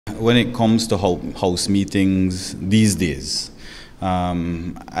when it comes to house meetings these days,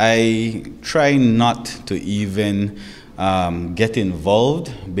 I try not to even get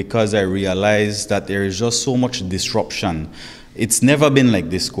involved because I realize that there is just so much disruption. It's never been like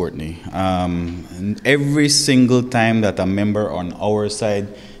this, Courtney. Every single time that a member on our side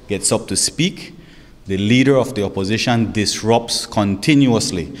gets up to speak, the leader of the opposition disrupts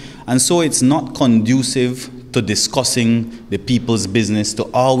continuously. And so it's not conducive to discussing the people's business, to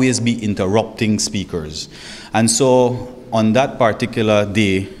always be interrupting speakers. And so on that particular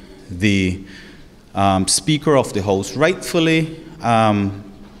day, the Speaker of the House rightfully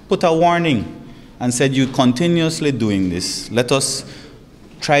put a warning and said, "You're continuously doing this. Let us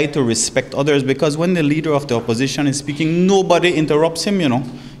try to respect others," because when the leader of the opposition is speaking, nobody interrupts him, you know.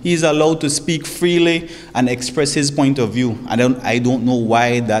 He's allowed to speak freely and express his point of view. I don't know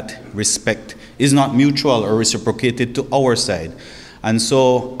why that respect is not mutual or reciprocated to our side. And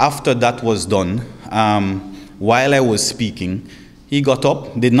so after that was done, while I was speaking, he got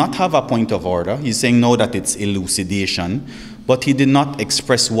up, did not have a point of order. He's saying now that it's elucidation, but he did not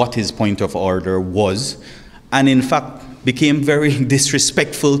express what his point of order was, and in fact became very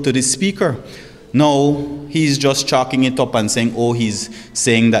disrespectful to the speaker. Now he's just chalking it up and saying, oh, he's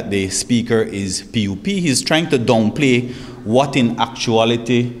saying that the speaker is PUP. He's trying to downplay what in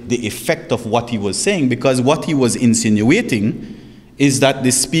actuality the effect of what he was saying, because what he was insinuating is that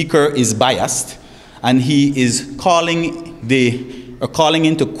the speaker is biased and he is calling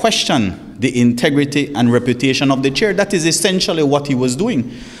into question the integrity and reputation of the chair. That is essentially what he was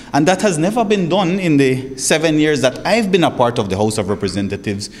doing. And that has never been done in the 7 years that I've been a part of the House of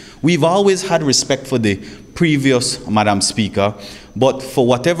Representatives. We've always had respect for the previous Madam Speaker, but for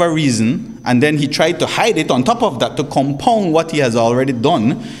whatever reason, and then he tried to hide it on top of that to compound what he has already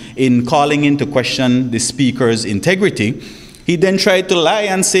done in calling into question the Speaker's integrity. He then tried to lie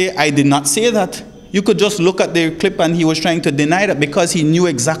and say, I did not say that. You could just look at the clip and he was trying to deny that because he knew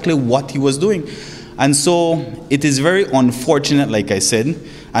exactly what he was doing. And so it is very unfortunate, like I said,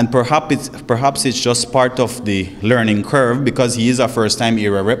 and perhaps it's just part of the learning curve because he is a first-time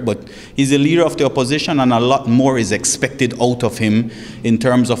era rep, but he's the leader of the opposition and a lot more is expected out of him in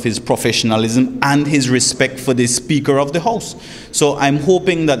terms of his professionalism and his respect for the Speaker of the House. So I'm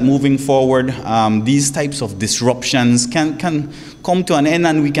hoping that moving forward, these types of disruptions can come to an end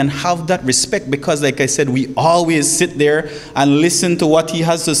and we can have that respect, because like I said, we always sit there and listen to what he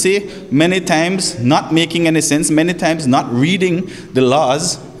has to say, many times not making any sense, many times not reading the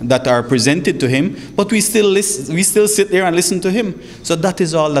laws that are presented to him, but we still sit there and listen to him. So that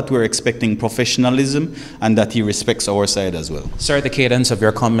is all that we're expecting, professionalism, and that he respects our side as well. Sir, the cadence of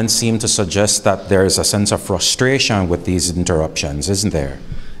your comments seem to suggest that there is a sense of frustration with these interruptions, isn't there?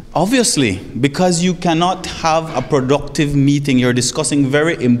 Obviously, because you cannot have a productive meeting. You're discussing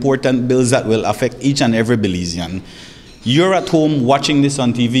very important bills that will affect each and every Belizean. You're at home watching this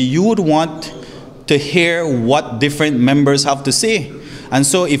on TV. You would want to hear what different members have to say. And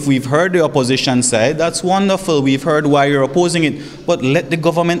so if we've heard the opposition side, that's wonderful. We've heard why you're opposing it. But let the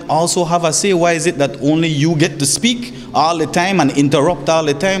government also have a say. Why is it that only you get to speak all the time and interrupt all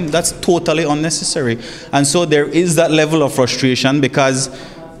the time? That's totally unnecessary. And so there is that level of frustration, because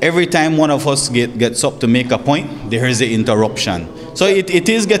every time one of us gets up to make a point, there is an interruption. So it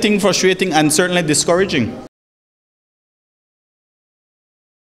is getting frustrating and certainly discouraging.